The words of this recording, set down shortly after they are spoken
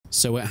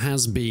So it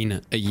has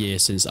been a year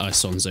since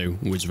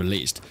Isonzo was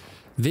released.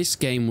 This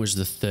game was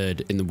the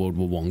third in the World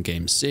War I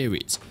game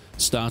series,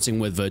 starting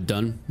with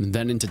Verdun,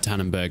 then into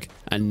Tannenberg,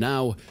 and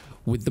now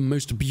with the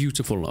most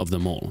beautiful of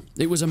them all.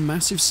 It was a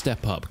massive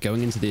step up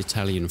going into the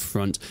Italian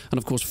front and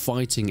of course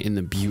fighting in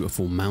the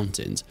beautiful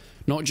mountains.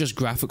 Not just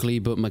graphically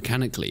but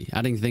mechanically,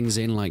 adding things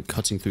in like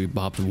cutting through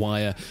barbed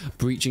wire,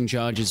 breaching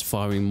charges,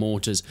 firing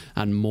mortars,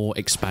 and more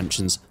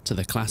expansions to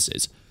the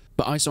classes.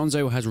 But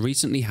Isonzo has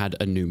recently had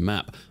a new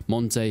map,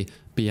 Monte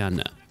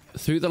Piana.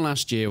 Through the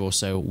last year or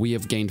so, we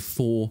have gained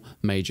 4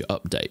 major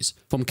updates,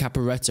 from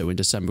Caporetto in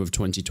December of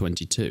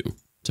 2022,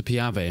 to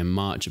Piave in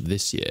March of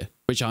this year,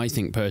 which I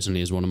think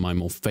personally is one of my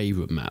more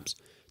favourite maps,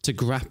 to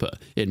Grappa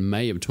in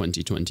May of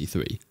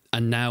 2023.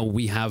 And now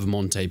we have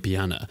Monte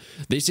Piana.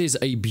 This is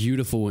a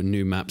beautiful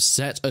new map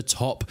set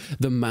atop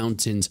the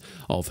mountains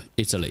of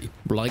Italy.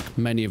 Like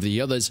many of the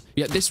others,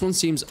 yet this one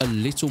seems a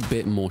little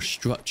bit more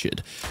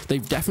structured.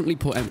 They've definitely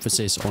put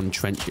emphasis on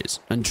trenches,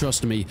 and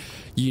trust me,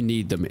 you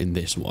need them in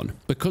this one.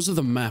 Because of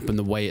the map and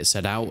the way it's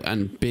set out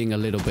and being a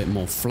little bit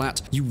more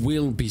flat, you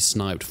will be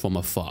sniped from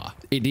afar.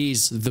 It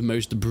is the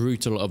most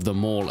brutal of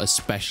them all,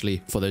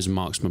 especially for those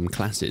marksman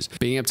classes,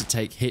 being able to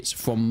take hits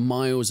from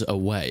miles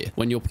away.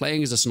 When you're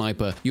playing as a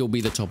sniper, you'll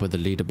be the top of the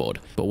leaderboard,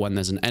 but when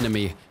there's an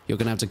enemy, you're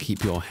gonna have to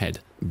keep your head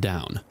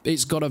down.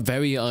 It's got a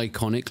very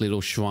iconic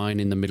little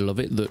shrine in the middle of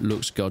it that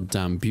looks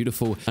goddamn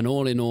beautiful, and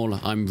all in all,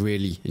 I'm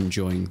really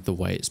enjoying the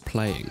way it's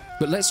playing.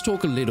 But let's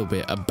talk a little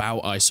bit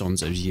about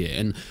Isonzo's year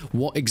and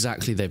what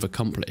exactly they've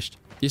accomplished.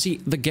 You see,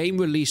 the game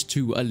released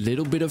to a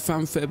little bit of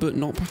fanfare, but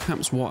not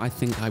perhaps what I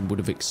think I would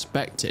have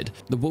expected.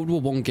 The World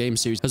War I game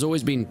series has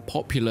always been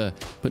popular,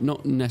 but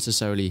not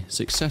necessarily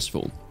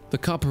successful. The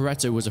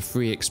Caporetto was a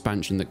free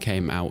expansion that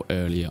came out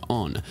earlier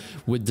on,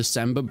 with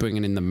December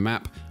bringing in the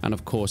map, and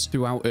of course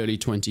throughout early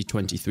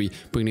 2023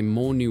 bringing in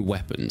more new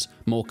weapons,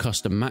 more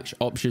custom match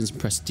options,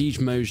 prestige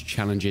modes,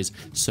 challenges,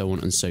 so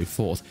on and so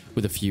forth,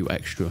 with a few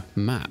extra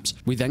maps.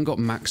 We then got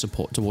max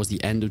support towards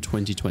the end of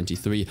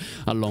 2023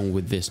 along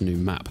with this new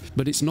map,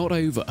 but it's not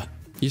over.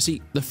 You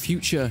see, the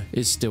future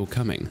is still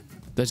coming.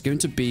 There's going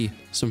to be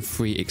some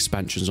free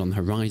expansions on the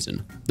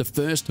horizon. The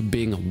first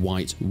being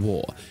White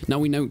War. Now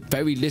we know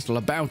very little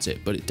about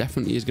it, but it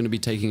definitely is going to be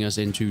taking us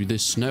into the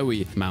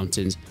snowy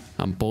mountains,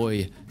 and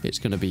boy, it's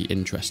going to be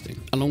interesting.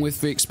 Along with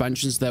free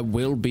expansions, there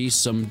will be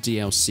some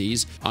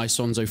DLCs,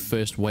 Isonzo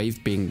First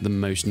Wave being the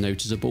most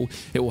noticeable.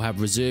 It will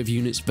have reserve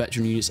units,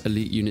 veteran units,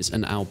 elite units,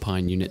 and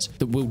alpine units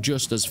that will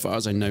just, as far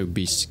as I know,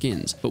 be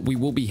skins. But we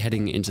will be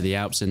heading into the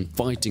Alps and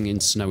fighting in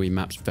snowy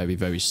maps very,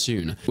 very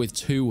soon, with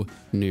 2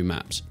 new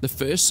maps. The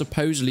first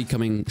supposedly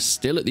coming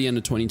still at the end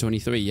of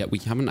 2023, yet we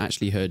haven't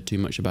actually heard too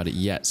much about it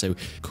yet, so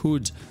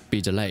could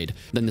be delayed.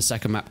 Then the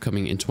second map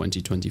coming in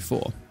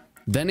 2024.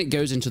 Then it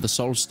goes into the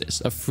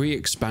Solstice, a free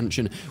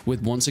expansion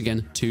with once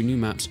again 2 new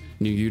maps,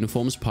 new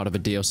uniforms, part of a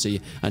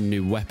DLC, and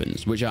new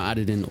weapons, which are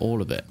added in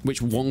all of it,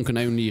 which one can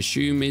only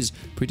assume is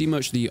pretty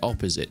much the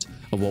opposite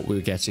of what we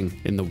were getting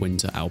in the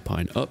Winter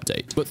Alpine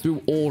update. But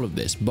through all of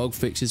this, bug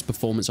fixes,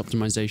 performance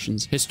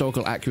optimizations,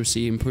 historical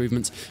accuracy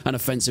improvements, and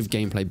offensive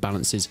gameplay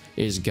balances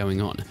is going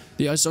on.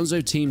 The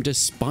Isonzo team,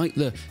 despite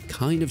the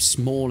kind of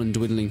small and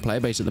dwindling player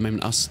base at the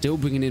moment, are still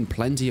bringing in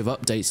plenty of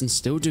updates and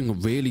still doing a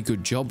really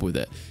good job with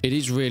it. It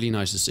is really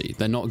nice to see.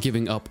 They're not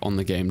giving up on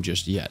the game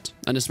just yet.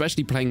 And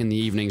especially playing in the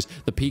evenings,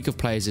 the peak of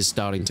players is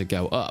starting to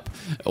go up,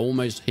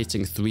 almost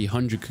hitting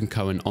 300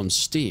 concurrent on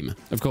Steam.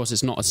 Of course,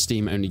 it's not a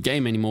Steam-only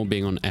game anymore,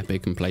 being on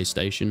Epic and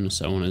PlayStation,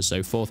 so on and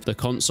so forth. The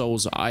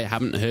consoles, I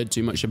haven't heard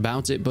too much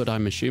about it, but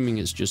I'm assuming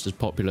it's just as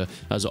popular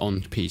as on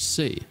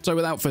PC. So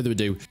without further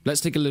ado, let's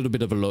take a little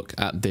bit of a look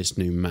at this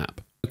new map.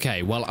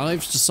 Okay, well,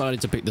 I've decided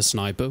to pick the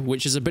sniper,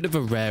 which is a bit of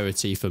a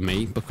rarity for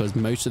me because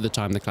most of the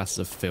time the classes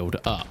are filled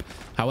up.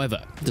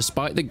 However,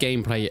 despite the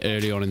gameplay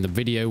early on in the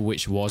video,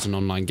 which was an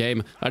online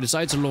game, I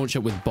decided to launch it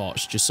with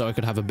bots just so I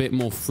could have a bit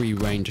more free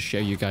reign to show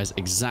you guys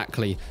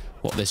exactly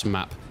what this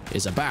map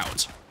is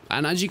about.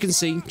 And as you can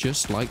see,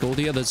 just like all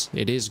the others,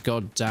 it is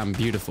goddamn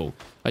beautiful.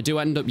 I do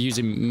end up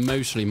using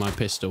mostly my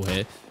pistol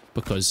here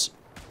because,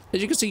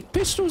 as you can see,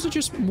 pistols are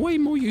just way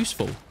more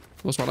useful.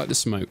 Also, I like the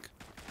smoke.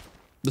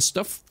 The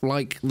stuff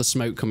like the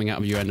smoke coming out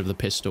of your end of the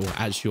pistol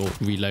as you're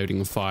reloading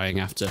and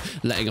firing after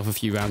letting off a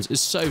few rounds is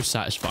so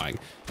satisfying.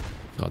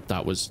 God,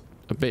 that was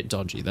a bit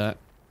dodgy there.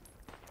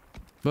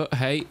 But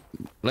hey,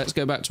 let's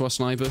go back to our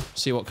sniper,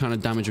 see what kind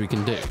of damage we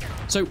can do.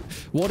 So,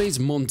 what is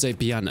Monte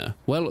Piana?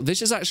 Well,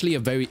 this is actually a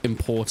very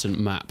important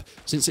map,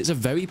 since it's a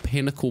very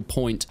pinnacle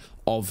point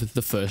of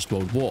the First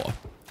World War.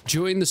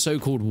 During the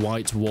so-called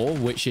White War,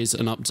 which is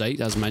an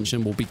update, as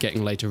mentioned, we'll be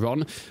getting later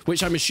on,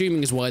 which I'm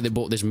assuming is why they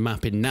brought this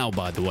map in now,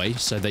 by the way,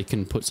 so they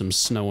can put some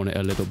snow on it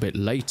a little bit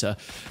later.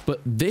 But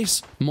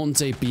this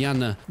Monte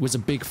Piana was a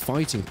big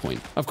fighting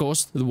point. Of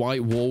course, the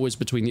White War was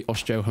between the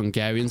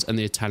Austro-Hungarians and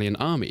the Italian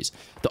armies.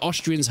 The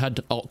Austrians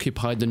had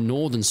occupied the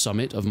northern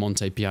summit of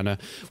Monte Piana,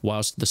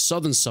 whilst the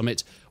southern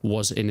summit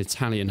was in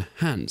Italian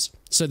hands.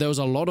 So there was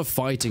a lot of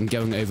fighting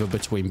going over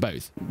between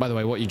both. By the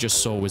way, what you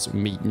just saw was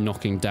me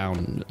knocking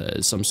down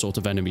some sort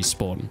of enemy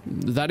spawn.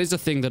 That is a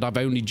thing that I've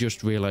only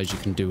just realized you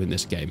can do in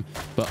this game.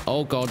 But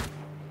oh god,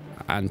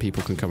 and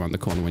people can come around the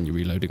corner when you're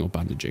reloading or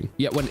bandaging.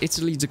 Yet when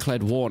Italy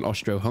declared war on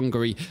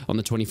Austro-Hungary on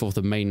the 24th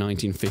of May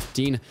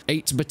 1915,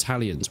 8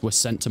 battalions were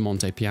sent to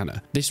Monte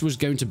Piano. This was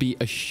going to be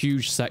a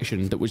huge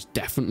section that was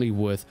definitely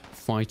worth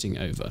fighting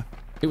over.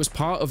 It was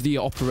part of the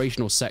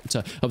operational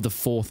sector of the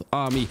 4th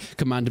Army,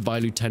 commanded by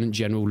Lieutenant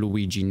General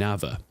Luigi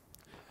Nava.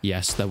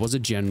 Yes, there was a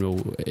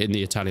general in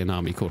the Italian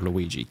army called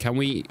Luigi. Can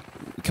we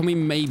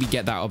maybe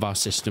get that out of our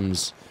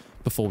systems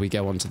before we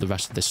go on to the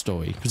rest of this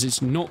story? Because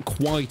it's not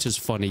quite as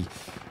funny.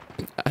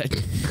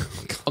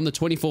 On the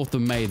 24th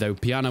of May, though,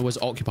 Piana was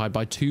occupied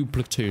by 2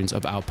 platoons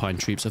of Alpine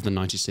troops of the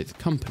 96th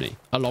Company.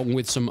 Along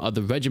with some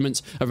other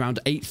regiments, around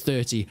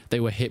 8:30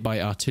 they were hit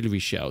by artillery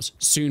shells,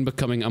 soon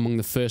becoming among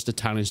the first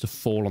Italians to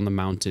fall on the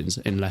mountains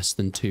in less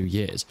than 2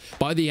 years.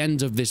 By the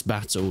end of this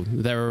battle,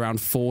 there were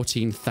around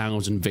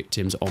 14,000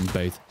 victims on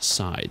both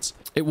sides.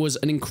 It was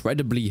an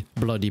incredibly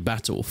bloody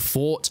battle,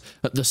 fought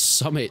at the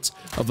summit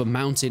of a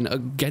mountain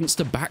against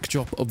a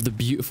backdrop of the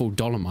beautiful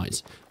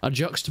Dolomites, a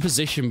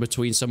juxtaposition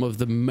between some of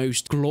the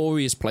most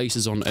glorious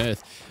places on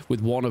earth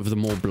with one of the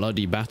more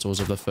bloody battles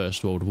of the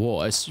First World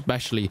War,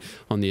 especially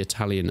on the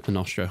Italian and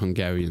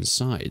Austro-Hungarian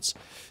sides.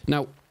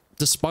 Now,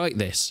 despite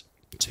this,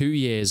 2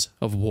 years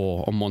of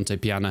war on Monte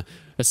Piana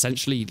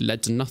essentially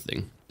led to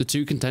nothing. The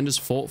 2 contenders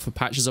fought for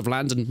patches of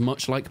land, and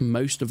much like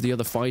most of the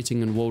other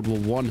fighting in World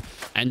War I,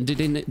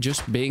 ended in it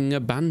just being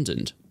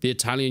abandoned. The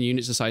Italian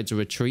units decided to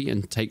retreat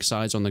and take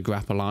sides on the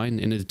Grappa line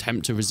in an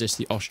attempt to resist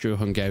the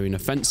Austro-Hungarian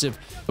offensive,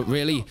 but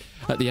really,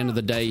 at the end of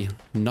the day,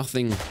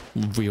 nothing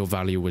of real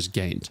value was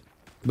gained.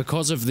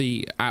 Because of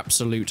the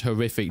absolute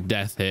horrific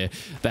death here,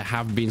 there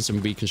have been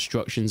some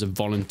reconstructions of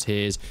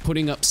volunteers,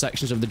 putting up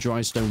sections of the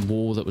dry stone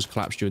wall that was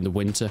collapsed during the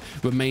winter,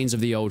 remains of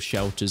the old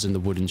shelters and the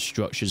wooden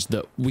structures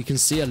that we can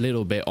see a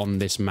little bit on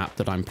this map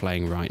that I'm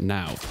playing right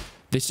now.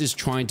 This is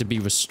trying to be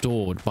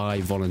restored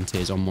by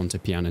volunteers on Monte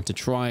Piano to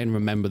try and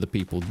remember the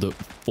people that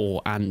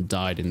fought and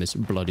died in this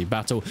bloody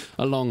battle,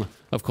 along,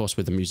 of course,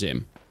 with the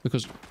museum.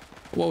 Because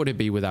what would it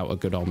be without a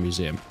good old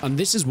museum? And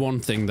this is one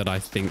thing that I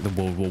think the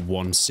World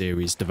War I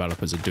series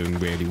developers are doing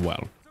really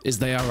well, is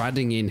they are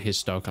adding in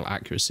historical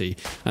accuracy,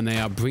 and they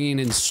are bringing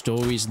in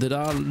stories that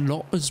are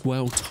not as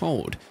well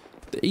told.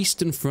 The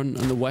Eastern Front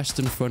and the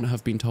Western Front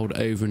have been told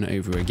over and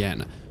over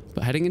again,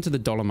 but heading into the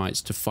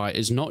Dolomites to fight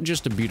is not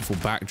just a beautiful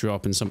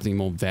backdrop and something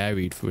more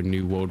varied for a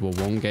new World War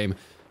I game,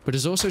 but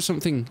is also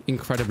something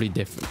incredibly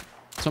different,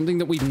 something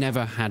that we've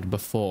never had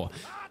before,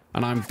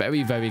 and I'm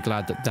very, very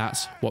glad that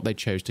that's what they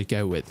chose to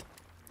go with.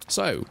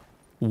 So,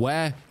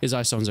 where is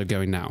Isonzo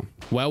going now?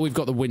 Well, we've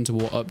got the Winter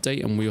War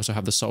update, and we also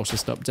have the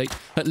Solstice update.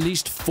 At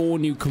least 4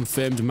 new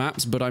confirmed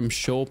maps, but I'm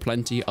sure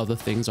plenty other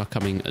things are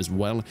coming as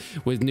well,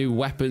 with new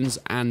weapons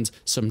and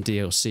some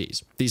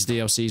DLCs. These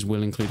DLCs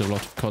will include a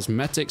lot of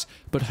cosmetics,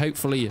 but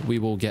hopefully we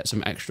will get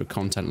some extra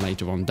content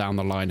later on down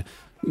the line,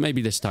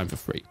 maybe this time for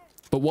free.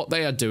 But what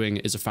they are doing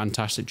is a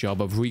fantastic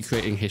job of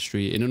recreating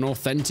history in an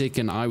authentic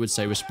and, I would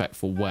say,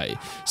 respectful way.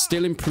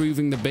 Still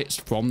improving the bits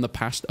from the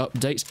past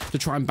updates to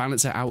try and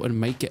balance it out and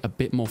make it a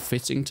bit more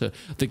fitting to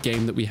the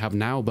game that we have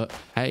now. But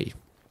hey,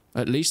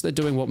 at least they're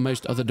doing what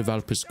most other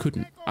developers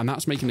couldn't, and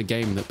that's making a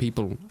game that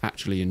people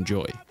actually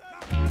enjoy.